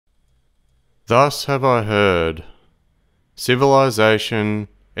Thus have I heard. Civilization,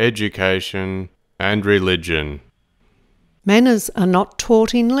 education, and religion. Manners are not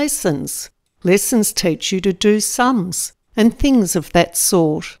taught in lessons. Lessons teach you to do sums and things of that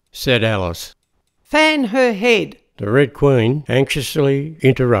sort, said Alice. Fan her head, the Red Queen anxiously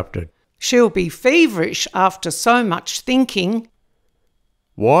interrupted. She'll be feverish after so much thinking.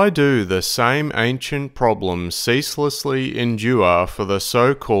 Why do the same ancient problems ceaselessly endure for the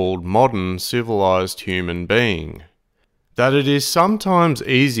so-called modern civilized human being? That it is sometimes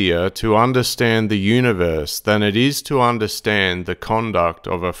easier to understand the universe than it is to understand the conduct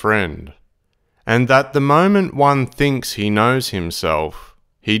of a friend. And that the moment one thinks he knows himself,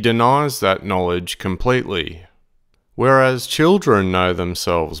 he denies that knowledge completely. Whereas children know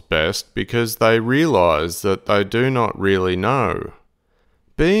themselves best because they realize that they do not really know.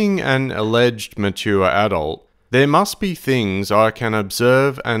 Being an alleged mature adult, there must be things I can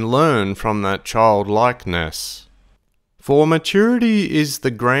observe and learn from that childlikeness. For maturity is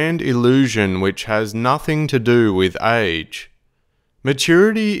the grand illusion which has nothing to do with age.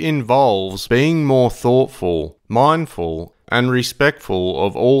 Maturity involves being more thoughtful, mindful, and respectful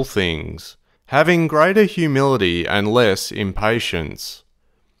of all things, having greater humility and less impatience.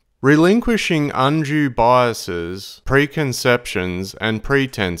 Relinquishing undue biases, preconceptions, and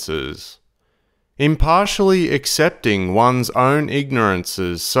pretenses. Impartially accepting one's own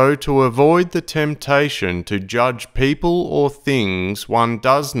ignorances so to avoid the temptation to judge people or things one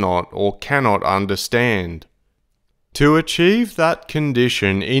does not or cannot understand. To achieve that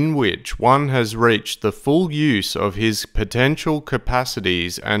condition in which one has reached the full use of his potential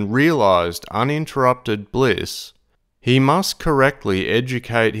capacities and realized uninterrupted bliss, he must correctly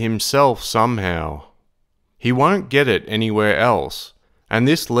educate himself somehow. He won't get it anywhere else, and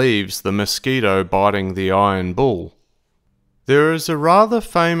this leaves the mosquito biting the iron bull. There is a rather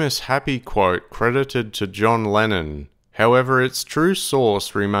famous happy quote credited to John Lennon, however its true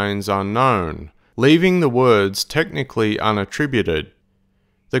source remains unknown, leaving the words technically unattributed.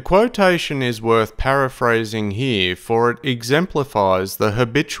 The quotation is worth paraphrasing here, for it exemplifies the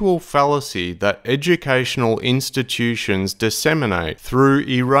habitual fallacy that educational institutions disseminate through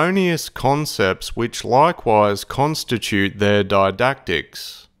erroneous concepts which likewise constitute their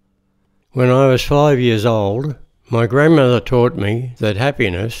didactics. When I was 5 years old, my grandmother taught me that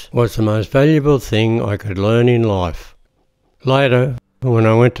happiness was the most valuable thing I could learn in life. Later, when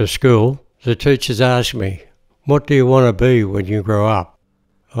I went to school, the teachers asked me, "What do you want to be when you grow up?"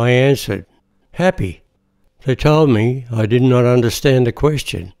 I answered, "Happy." They told me I did not understand the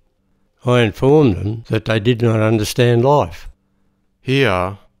question. I informed them that they did not understand life.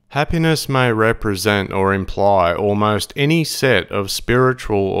 Here, happiness may represent or imply almost any set of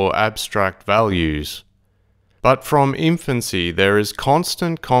spiritual or abstract values. But from infancy there is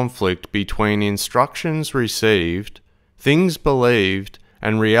constant conflict between instructions received, things believed,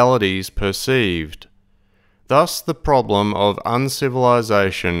 and realities perceived. Thus the problem of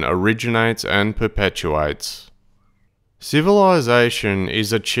uncivilization originates and perpetuates. Civilization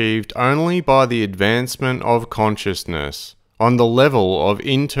is achieved only by the advancement of consciousness on the level of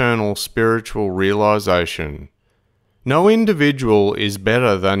internal spiritual realization. No individual is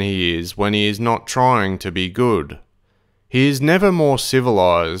better than he is when he is not trying to be good. He is never more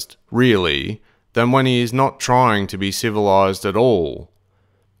civilized, really, than when he is not trying to be civilized at all.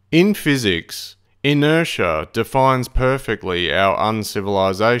 In physics, inertia defines perfectly our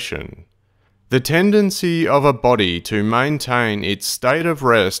uncivilization. The tendency of a body to maintain its state of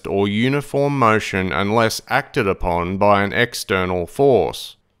rest or uniform motion unless acted upon by an external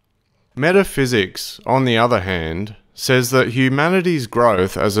force. Metaphysics, on the other hand, says that humanity's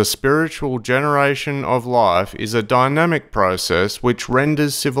growth as a spiritual generation of life is a dynamic process which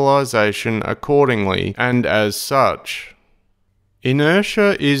renders civilization accordingly and as such.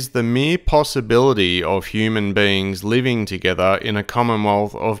 Inertia is the mere possibility of human beings living together in a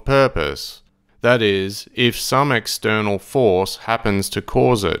commonwealth of purpose, that is, if some external force happens to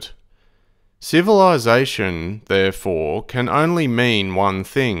cause it. Civilization, therefore, can only mean one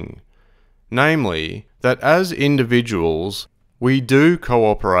thing, namely, that as individuals, we do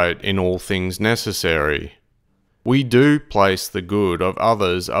cooperate in all things necessary. We do place the good of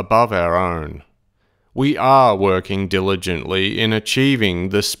others above our own. We are working diligently in achieving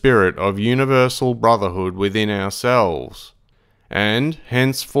the spirit of universal brotherhood within ourselves, and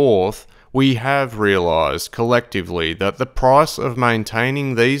henceforth we have realized collectively that the price of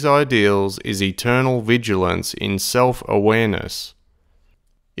maintaining these ideals is eternal vigilance in self-awareness.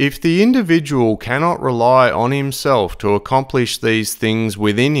 If the individual cannot rely on himself to accomplish these things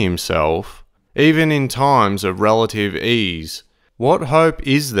within himself, even in times of relative ease, What hope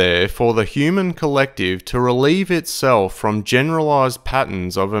is there for the human collective to relieve itself from generalized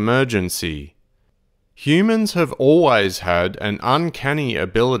patterns of emergency? Humans have always had an uncanny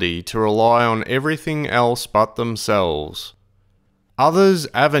ability to rely on everything else but themselves. Others'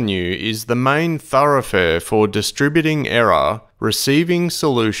 avenue is the main thoroughfare for distributing error, receiving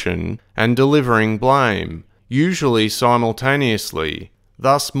solution, and delivering blame, usually simultaneously,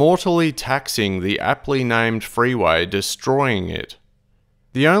 thus mortally taxing the aptly named freeway, destroying it.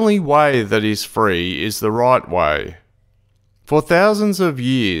 The only way that is free is the right way. For thousands of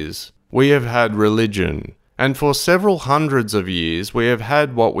years, we have had religion, and for several hundreds of years we have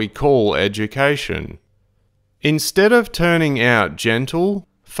had what we call education. Instead of turning out gentle,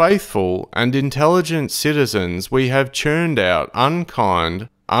 faithful, and intelligent citizens, we have churned out unkind,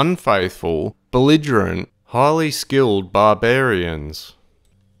 unfaithful, belligerent, highly skilled barbarians.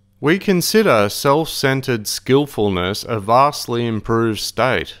 We consider self-centered skillfulness a vastly improved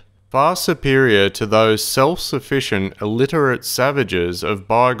state, far superior to those self-sufficient, illiterate savages of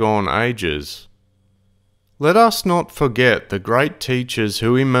bygone ages. Let us not forget the great teachers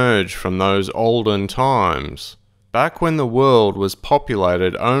who emerged from those olden times, back when the world was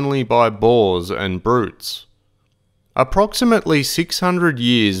populated only by boors and brutes. Approximately 600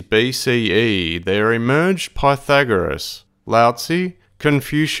 years BCE, there emerged Pythagoras, Lao Tzu,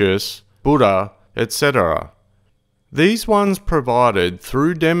 Confucius, Buddha, etc. These ones provided,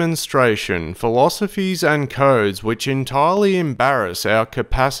 through demonstration, philosophies and codes which entirely embarrass our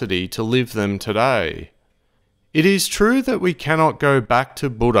capacity to live them today. It is true that we cannot go back to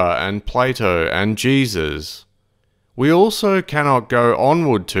Buddha and Plato and Jesus. We also cannot go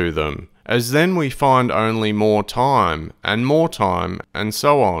onward to them, as then we find only more time, and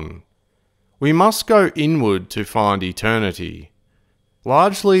so on. We must go inward to find eternity.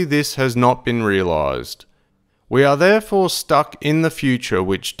 Largely this has not been realized. We are therefore stuck in the future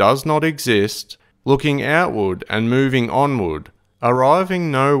which does not exist, looking outward and moving onward,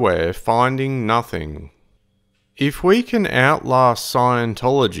 arriving nowhere, finding nothing. If we can outlast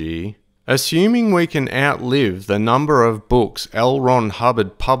Scientology, assuming we can outlive the number of books L. Ron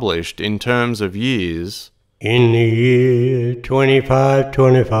Hubbard published in terms of years, in the year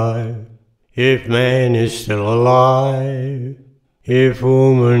 2525, if man is still alive, if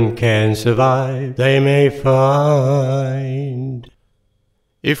woman can survive, they may find.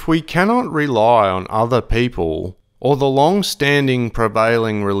 If we cannot rely on other people, or the long-standing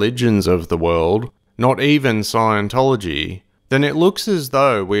prevailing religions of the world, not even Scientology, then it looks as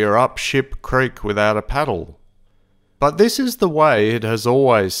though we are up ship creek without a paddle. But this is the way it has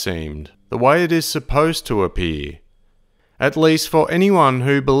always seemed, the way it is supposed to appear. At least for anyone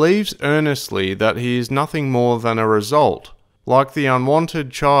who believes earnestly that he is nothing more than a result, like the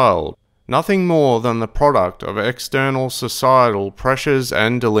unwanted child, nothing more than the product of external societal pressures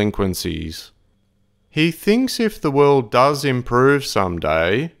and delinquencies. He thinks if the world does improve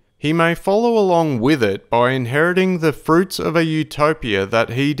someday, he may follow along with it by inheriting the fruits of a utopia that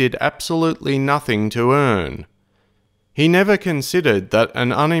he did absolutely nothing to earn. He never considered that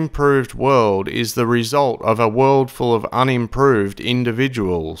an unimproved world is the result of a world full of unimproved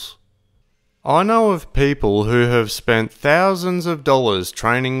individuals. I know of people who have spent thousands of dollars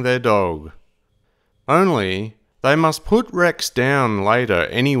training their dog. Only, they must put Rex down later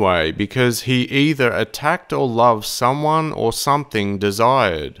anyway because he either attacked or loved someone or something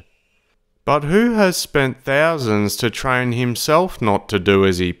desired. But who has spent thousands to train himself not to do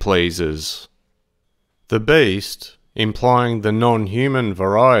as he pleases? The beast, implying the non-human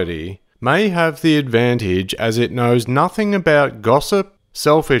variety, may have the advantage as it knows nothing about gossip,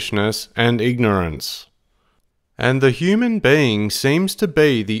 selfishness, and ignorance. And the human being seems to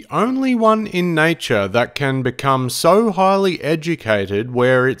be the only one in nature that can become so highly educated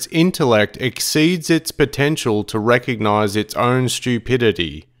where its intellect exceeds its potential to recognize its own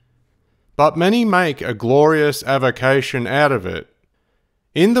stupidity. But many make a glorious avocation out of it.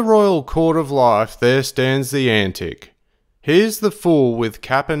 In the royal court of life there stands the antic. Here's the fool with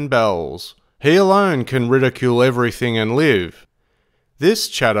cap and bells. He alone can ridicule everything and live. This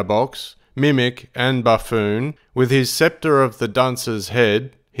chatterbox, mimic and buffoon, with his sceptre of the dunce's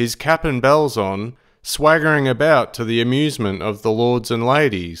head, his cap and bells on, swaggering about to the amusement of the lords and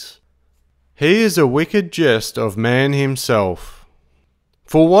ladies. He is a wicked jest of man himself.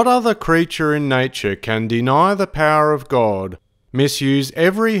 For what other creature in nature can deny the power of God, misuse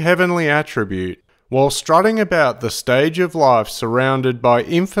every heavenly attribute, while strutting about the stage of life surrounded by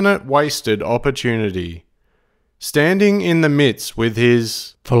infinite wasted opportunity, standing in the midst with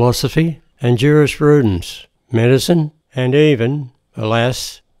his philosophy and jurisprudence, medicine, and even,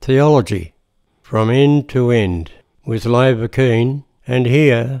 alas, theology, from end to end, with labour keen, and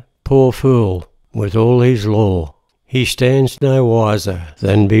here, poor fool, with all his lore, he stands no wiser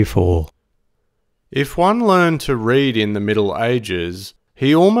than before. If one learned to read in the Middle Ages,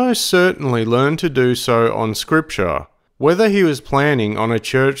 he almost certainly learned to do so on Scripture, whether he was planning on a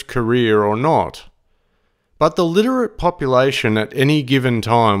church career or not. But the literate population at any given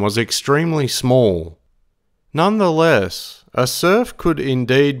time was extremely small. Nonetheless, a serf could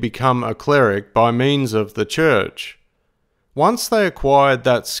indeed become a cleric by means of the church. Once they acquired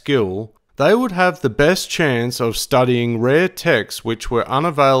that skill, they would have the best chance of studying rare texts which were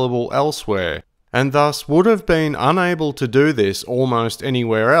unavailable elsewhere, and thus would have been unable to do this almost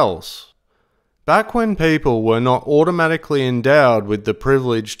anywhere else. Back when people were not automatically endowed with the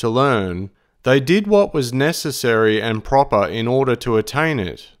privilege to learn, they did what was necessary and proper in order to attain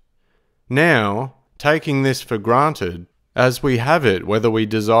it. Now, taking this for granted, as we have it whether we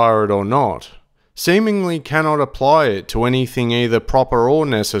desire it or not, seemingly cannot apply it to anything either proper or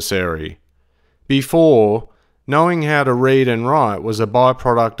necessary. Before, knowing how to read and write was a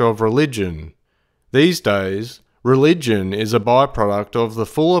byproduct of religion. These days, religion is a byproduct of the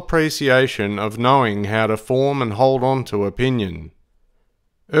full appreciation of knowing how to form and hold on to opinion.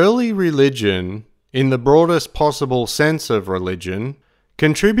 Early religion, in the broadest possible sense of religion,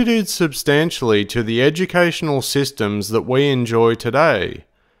 contributed substantially to the educational systems that we enjoy today.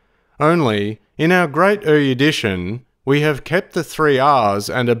 Only, in our great erudition, we have kept the 3 R's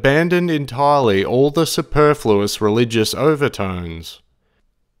and abandoned entirely all the superfluous religious overtones.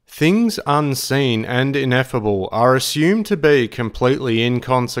 Things unseen and ineffable are assumed to be completely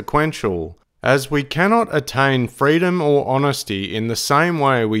inconsequential, as we cannot attain freedom or honesty in the same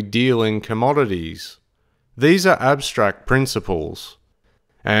way we deal in commodities. These are abstract principles.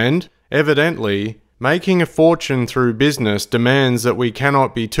 And, evidently, making a fortune through business demands that we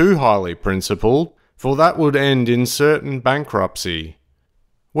cannot be too highly principled, for that would end in certain bankruptcy.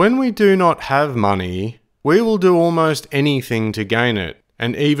 When we do not have money, we will do almost anything to gain it,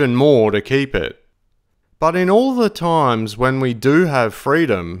 and even more to keep it. But in all the times when we do have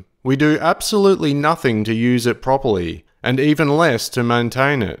freedom, we do absolutely nothing to use it properly, and even less to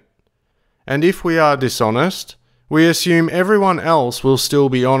maintain it. And if we are dishonest, we assume everyone else will still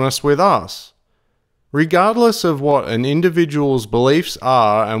be honest with us. Regardless of what an individual's beliefs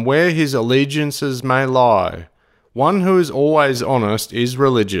are and where his allegiances may lie, one who is always honest is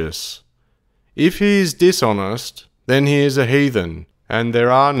religious. If he is dishonest, then he is a heathen, and there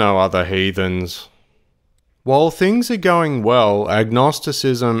are no other heathens. While things are going well,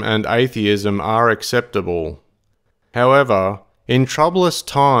 agnosticism and atheism are acceptable. However, in troublous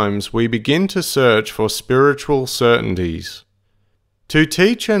times we begin to search for spiritual certainties. To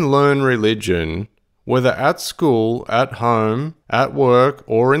teach and learn religion, whether at school, at home, at work,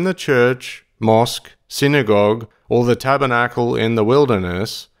 or in the church, mosque, synagogue, or the tabernacle in the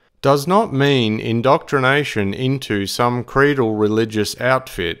wilderness, does not mean indoctrination into some creedal religious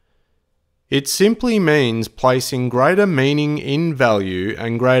outfit. It simply means placing greater meaning in value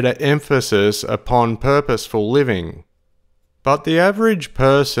and greater emphasis upon purposeful living. But the average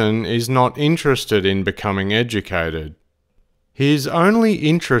person is not interested in becoming educated. He is only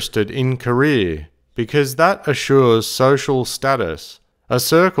interested in career, because that assures social status, a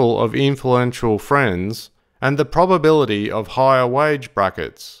circle of influential friends, and the probability of higher wage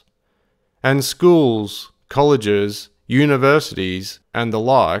brackets. And schools, colleges, universities, and the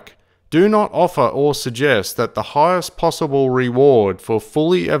like do not offer or suggest that the highest possible reward for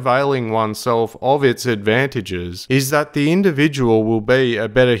fully availing oneself of its advantages is that the individual will be a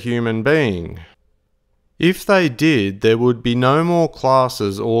better human being. If they did, there would be no more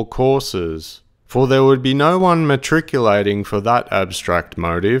classes or courses, for there would be no one matriculating for that abstract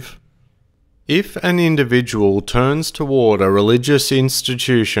motive. If an individual turns toward a religious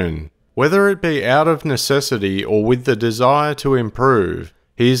institution, whether it be out of necessity or with the desire to improve,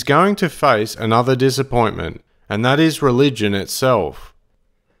 he is going to face another disappointment, and that is religion itself.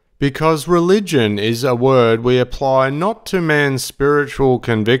 Because religion is a word we apply not to man's spiritual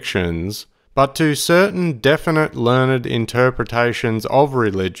convictions, but to certain definite learned interpretations of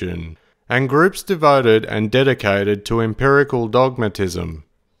religion, and groups devoted and dedicated to empirical dogmatism.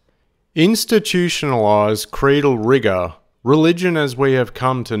 Institutionalized creedal rigor, religion as we have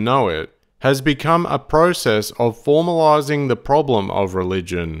come to know it, has become a process of formalizing the problem of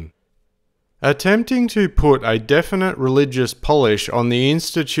religion. Attempting to put a definite religious polish on the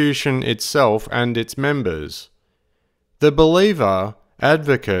institution itself and its members. The believer,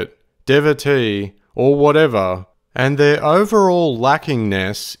 advocate, devotee, or whatever, and their overall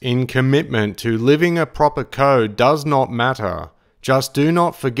lackingness in commitment to living a proper code does not matter, just do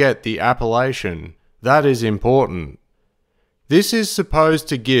not forget the appellation, That is important. This is supposed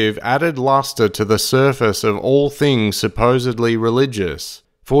to give added luster to the surface of all things supposedly religious,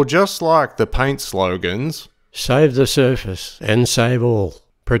 for just like the paint slogans, "Save the surface and save all.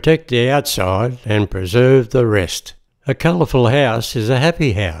 Protect the outside and preserve the rest. A colourful house is a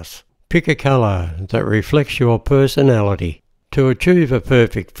happy house. Pick a colour that reflects your personality. To achieve a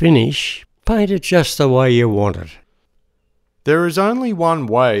perfect finish, paint it just the way you want it." There is only one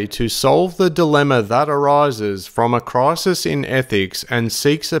way to solve the dilemma that arises from a crisis in ethics and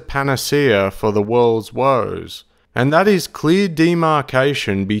seeks a panacea for the world's woes, and that is clear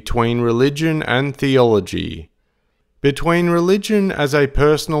demarcation between religion and theology. Between religion as a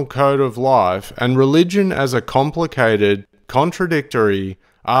personal code of life and religion as a complicated, contradictory,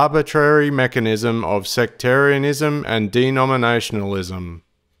 arbitrary mechanism of sectarianism and denominationalism.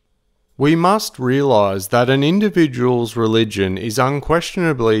 We must realize that an individual's religion is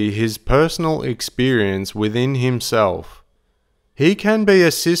unquestionably his personal experience within himself. He can be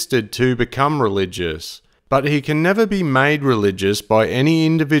assisted to become religious, but he can never be made religious by any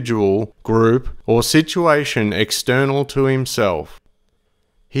individual, group, or situation external to himself.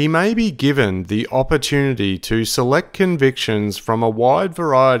 He may be given the opportunity to select convictions from a wide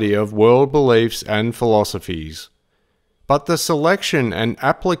variety of world beliefs and philosophies. But the selection and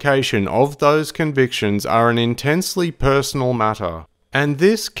application of those convictions are an intensely personal matter, and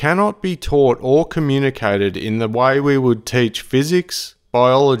this cannot be taught or communicated in the way we would teach physics,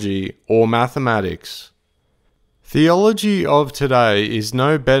 biology, or mathematics. Theology of today is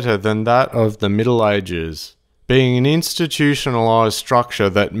no better than that of the Middle Ages, being an institutionalized structure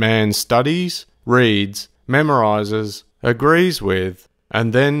that man studies, reads, memorizes, agrees with,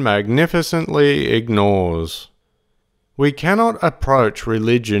 and then magnificently ignores. We cannot approach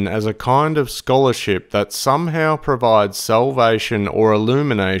religion as a kind of scholarship that somehow provides salvation or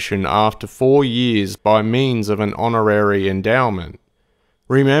illumination after 4 years by means of an honorary endowment.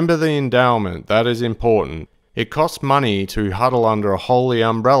 Remember the endowment, that is important. It costs money to huddle under a holy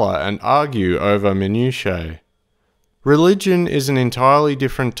umbrella and argue over minutiae. Religion is an entirely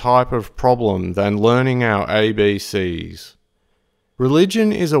different type of problem than learning our ABCs.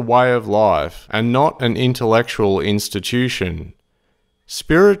 Religion is a way of life and not an intellectual institution.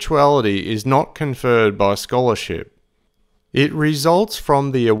 Spirituality is not conferred by scholarship. It results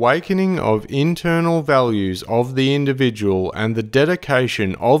from the awakening of internal values of the individual and the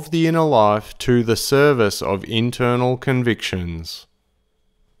dedication of the inner life to the service of internal convictions.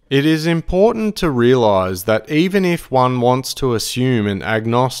 It is important to realize that even if one wants to assume an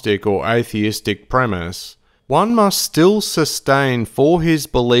agnostic or atheistic premise, one must still sustain for his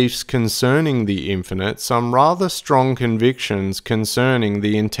beliefs concerning the infinite some rather strong convictions concerning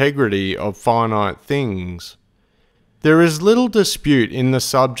the integrity of finite things. There is little dispute in the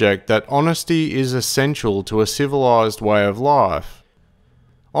subject that honesty is essential to a civilized way of life.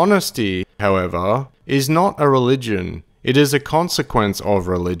 Honesty, however, is not a religion, it is a consequence of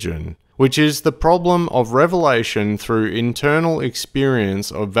religion, which is the problem of revelation through internal experience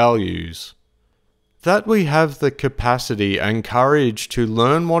of values. That we have the capacity and courage to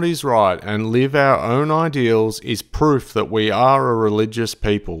learn what is right and live our own ideals is proof that we are a religious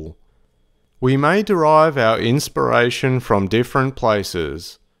people. We may derive our inspiration from different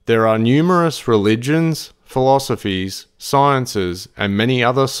places. There are numerous religions, philosophies, sciences, and many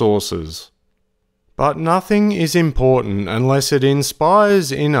other sources. But nothing is important unless it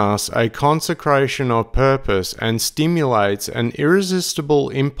inspires in us a consecration of purpose and stimulates an irresistible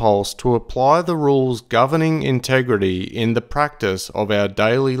impulse to apply the rules governing integrity in the practice of our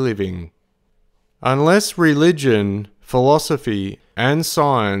daily living. Unless religion, philosophy, and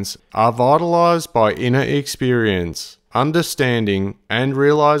science are vitalized by inner experience, understanding, and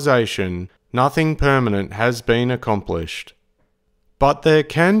realization, nothing permanent has been accomplished. But there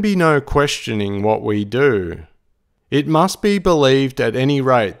can be no questioning what we do. It must be believed at any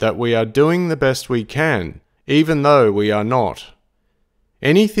rate that we are doing the best we can, even though we are not.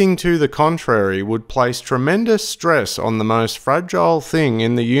 Anything to the contrary would place tremendous stress on the most fragile thing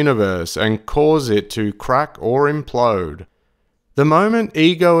in the universe and cause it to crack or implode. The moment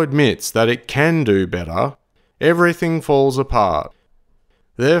ego admits that it can do better, everything falls apart.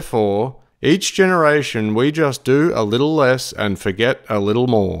 Therefore, each generation we just do a little less and forget a little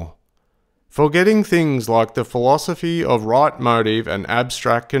more. Forgetting things like the philosophy of right motive and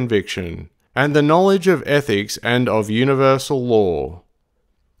abstract conviction, and the knowledge of ethics and of universal law.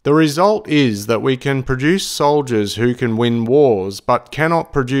 The result is that we can produce soldiers who can win wars but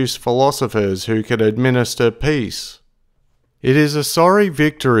cannot produce philosophers who can administer peace. It is a sorry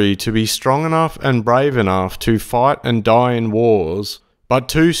victory to be strong enough and brave enough to fight and die in wars, but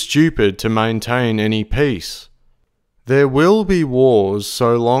too stupid to maintain any peace. There will be wars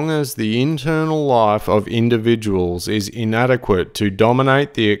so long as the internal life of individuals is inadequate to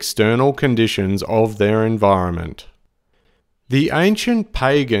dominate the external conditions of their environment. The ancient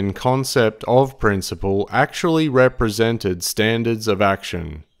pagan concept of principle actually represented standards of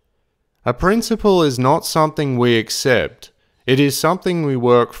action. A principle is not something we accept, it is something we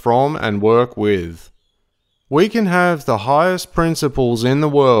work from and work with. We can have the highest principles in the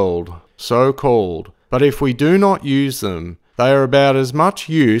world, so-called, but if we do not use them, they are about as much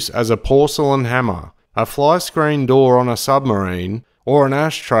use as a porcelain hammer, a fly screen door on a submarine, or an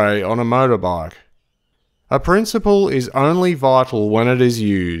ashtray on a motorbike. A principle is only vital when it is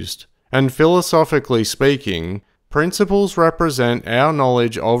used, and philosophically speaking, principles represent our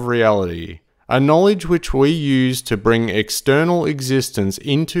knowledge of reality, a knowledge which we use to bring external existence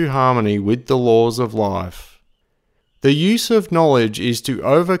into harmony with the laws of life. The use of knowledge is to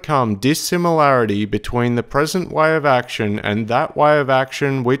overcome dissimilarity between the present way of action and that way of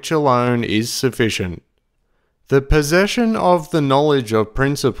action which alone is sufficient. The possession of the knowledge of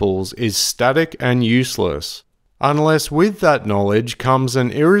principles is static and useless, unless with that knowledge comes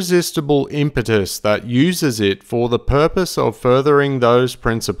an irresistible impetus that uses it for the purpose of furthering those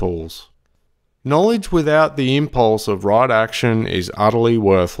principles. Knowledge without the impulse of right action is utterly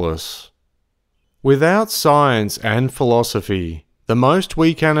worthless. Without science and philosophy, the most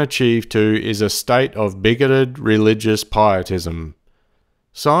we can achieve to is a state of bigoted religious pietism.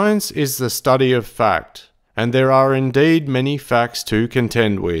 Science is the study of fact, and there are indeed many facts to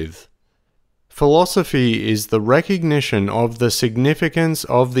contend with. Philosophy is the recognition of the significance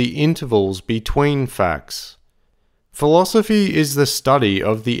of the intervals between facts. Philosophy is the study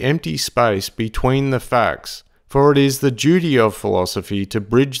of the empty space between the facts, for it is the duty of philosophy to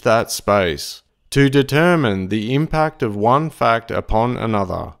bridge that space, to determine the impact of one fact upon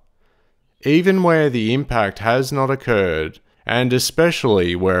another, even where the impact has not occurred, and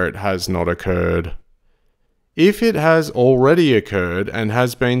especially where it has not occurred. If it has already occurred and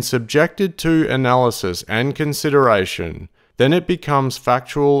has been subjected to analysis and consideration, then it becomes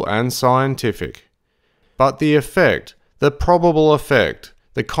factual and scientific. But the effect, the probable effect,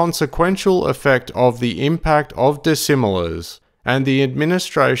 the consequential effect of the impact of dissimilars, and the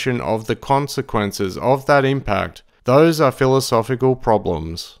administration of the consequences of that impact, those are philosophical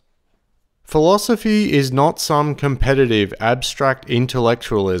problems. Philosophy is not some competitive abstract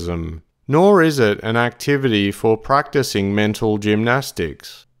intellectualism, nor is it an activity for practicing mental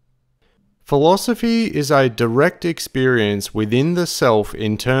gymnastics. Philosophy is a direct experience within the self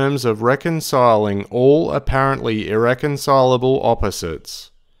in terms of reconciling all apparently irreconcilable opposites.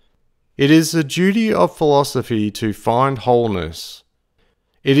 It is the duty of philosophy to find wholeness.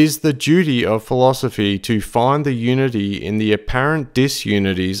 It is the duty of philosophy to find the unity in the apparent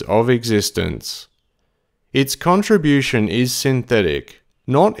disunities of existence. Its contribution is synthetic,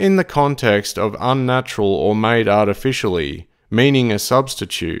 not in the context of unnatural or made artificially, meaning a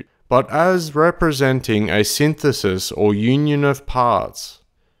substitute, but as representing a synthesis or union of parts.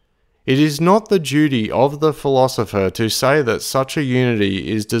 It is not the duty of the philosopher to say that such a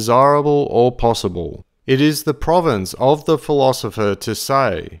unity is desirable or possible. It is the province of the philosopher to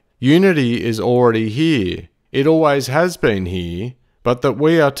say, unity is already here, it always has been here, but that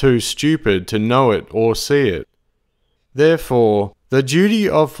we are too stupid to know it or see it. Therefore, the duty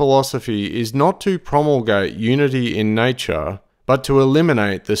of philosophy is not to promulgate unity in nature, but to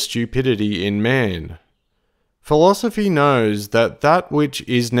eliminate the stupidity in man. Philosophy knows that that which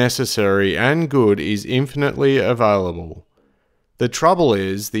is necessary and good is infinitely available. The trouble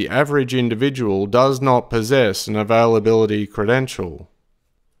is, the average individual does not possess an availability credential.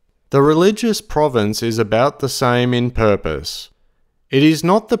 The religious province is about the same in purpose. It is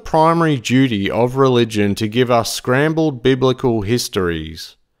not the primary duty of religion to give us scrambled biblical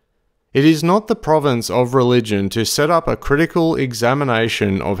histories. It is not the province of religion to set up a critical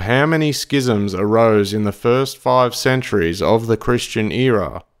examination of how many schisms arose in the first 5 centuries of the Christian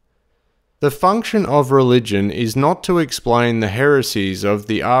era. The function of religion is not to explain the heresies of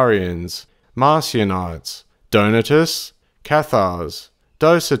the Arians, Marcionites, Donatists, Cathars,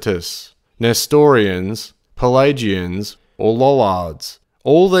 Docetists, Nestorians, Pelagians, or Lollards.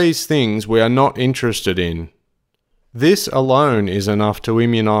 All these things we are not interested in. This alone is enough to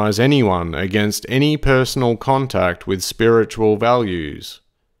immunize anyone against any personal contact with spiritual values.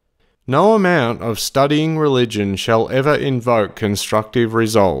 No amount of studying religion shall ever invoke constructive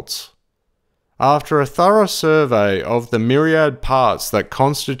results. After a thorough survey of the myriad parts that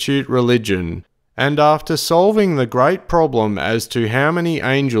constitute religion, and after solving the great problem as to how many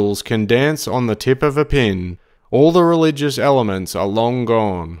angels can dance on the tip of a pin, all the religious elements are long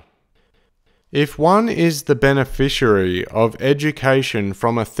gone. If one is the beneficiary of education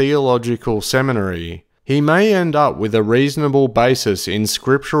from a theological seminary, he may end up with a reasonable basis in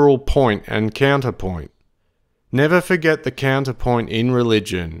scriptural point and counterpoint. Never forget the counterpoint in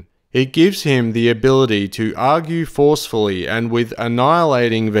religion. It gives him the ability to argue forcefully and with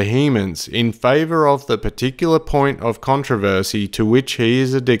annihilating vehemence in favour of the particular point of controversy to which he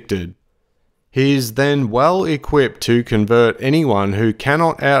is addicted. He is then well equipped to convert anyone who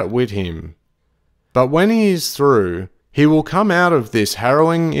cannot outwit him. But when he is through, he will come out of this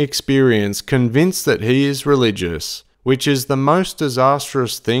harrowing experience convinced that he is religious, which is the most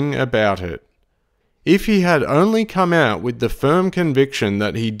disastrous thing about it. If he had only come out with the firm conviction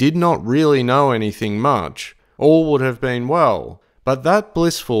that he did not really know anything much, all would have been well, but that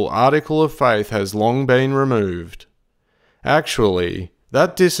blissful article of faith has long been removed. Actually,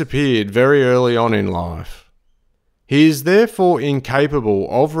 that disappeared very early on in life. He is therefore incapable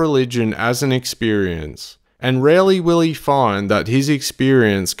of religion as an experience, and rarely will he find that his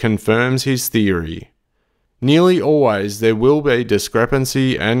experience confirms his theory. Nearly always there will be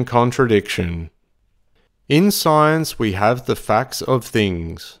discrepancy and contradiction. In science we have the facts of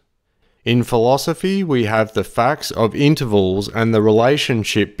things. In philosophy we have the facts of intervals and the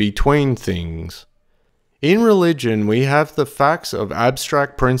relationship between things. In religion we have the facts of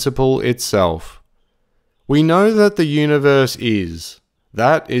abstract principle itself. We know that the universe is.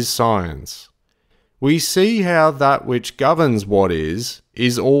 That is science. We see how that which governs what is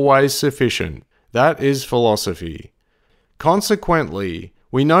always sufficient. That is philosophy. Consequently,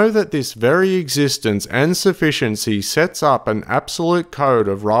 we know that this very existence and sufficiency sets up an absolute code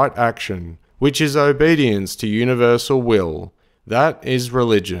of right action, which is obedience to universal will. That is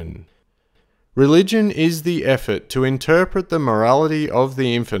religion. Religion is the effort to interpret the morality of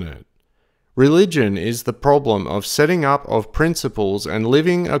the infinite. Religion is the problem of setting up of principles and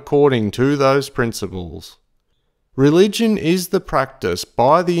living according to those principles. Religion is the practice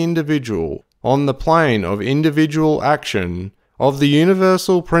by the individual, on the plane of individual action, of the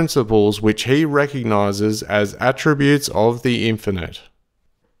universal principles which he recognizes as attributes of the infinite.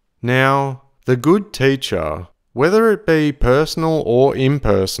 Now, the good teacher, whether it be personal or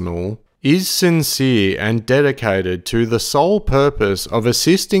impersonal, is sincere and dedicated to the sole purpose of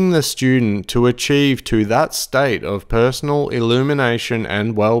assisting the student to achieve to that state of personal illumination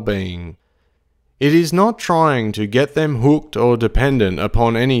and well-being. It is not trying to get them hooked or dependent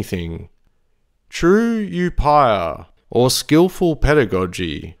upon anything. True upaya, or skillful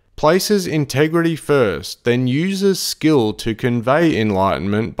pedagogy, places integrity first, then uses skill to convey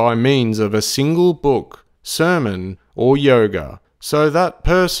enlightenment by means of a single book, sermon, or yoga, so that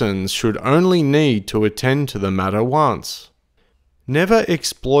persons should only need to attend to the matter once. Never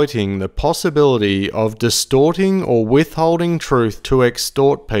exploiting the possibility of distorting or withholding truth to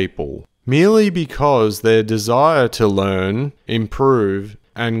extort people, merely because their desire to learn, improve,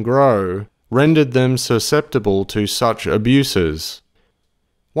 and grow rendered them susceptible to such abuses.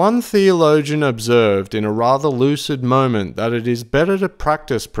 One theologian observed in a rather lucid moment that it is better to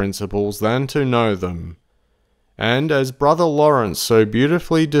practice principles than to know them. And as Brother Lawrence so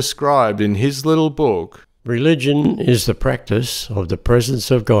beautifully described in his little book, religion is the practice of the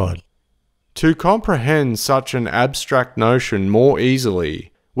presence of God. To comprehend such an abstract notion more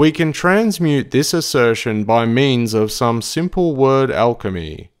easily, we can transmute this assertion by means of some simple word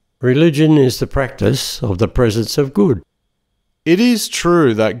alchemy. Religion is the practice of the presence of good. It is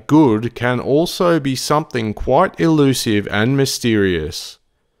true that good can also be something quite elusive and mysterious.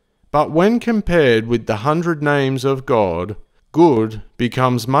 But when compared with the 100 names of God, good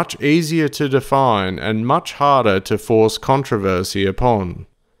becomes much easier to define and much harder to force controversy upon.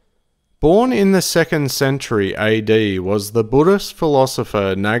 Born in the 2nd century AD was the Buddhist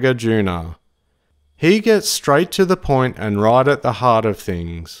philosopher Nagarjuna. He gets straight to the point and right at the heart of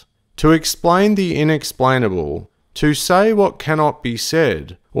things. To explain the inexplainable, to say what cannot be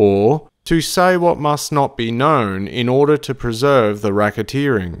said, or to say what must not be known in order to preserve the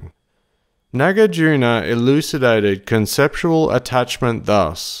racketeering. Nagarjuna elucidated conceptual attachment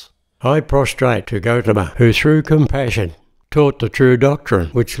thus: I prostrate to Gautama, who through compassion taught the true doctrine,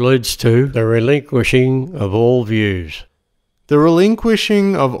 which leads to the relinquishing of all views. The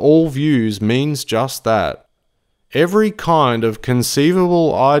relinquishing of all views means just that. Every kind of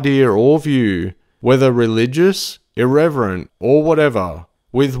conceivable idea or view, whether religious, irreverent, or whatever,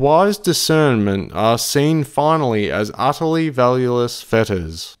 with wise discernment are seen finally as utterly valueless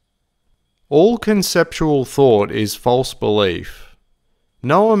fetters. All conceptual thought is false belief.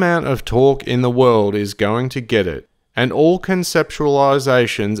 No amount of talk in the world is going to get it, and all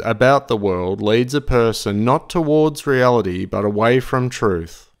conceptualizations about the world leads a person not towards reality but away from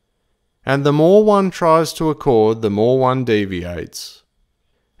truth. And the more one tries to accord, the more one deviates.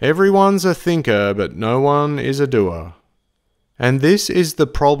 Everyone's a thinker, but no one is a doer. And this is the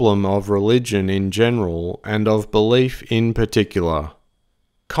problem of religion in general and of belief in particular.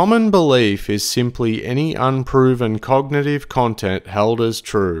 Common belief is simply any unproven cognitive content held as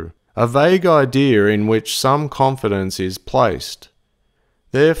true, a vague idea in which some confidence is placed.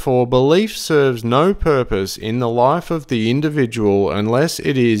 Therefore, belief serves no purpose in the life of the individual unless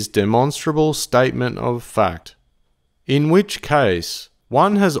it is demonstrable statement of fact, in which case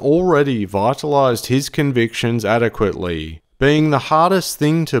one has already vitalized his convictions adequately, being the hardest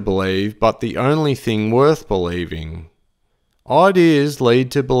thing to believe but the only thing worth believing. Ideas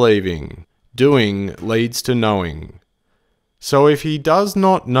lead to believing, doing leads to knowing. So if he does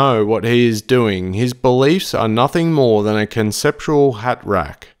not know what he is doing, his beliefs are nothing more than a conceptual hat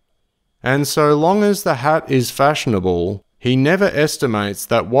rack. And so long as the hat is fashionable, he never estimates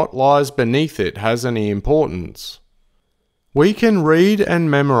that what lies beneath it has any importance. We can read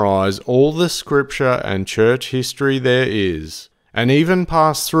and memorize all the scripture and church history there is, and even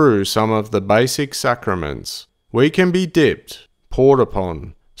pass through some of the basic sacraments. We can be dipped, poured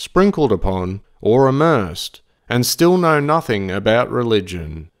upon, sprinkled upon, or immersed, and still know nothing about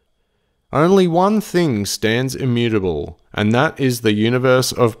religion. Only one thing stands immutable, and that is the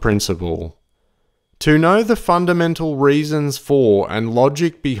universe of principle. To know the fundamental reasons for and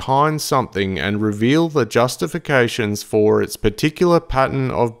logic behind something and reveal the justifications for its particular pattern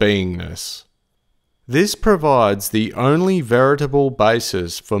of beingness. This provides the only veritable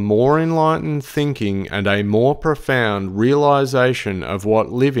basis for more enlightened thinking and a more profound realization of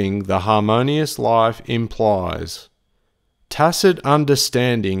what living the harmonious life implies. Tacit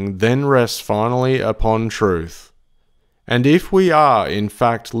understanding then rests finally upon truth. And if we are in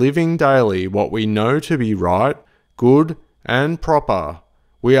fact living daily what we know to be right, good, and proper,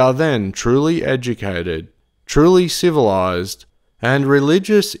 we are then truly educated, truly civilized, and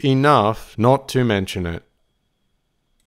religious enough not to mention it.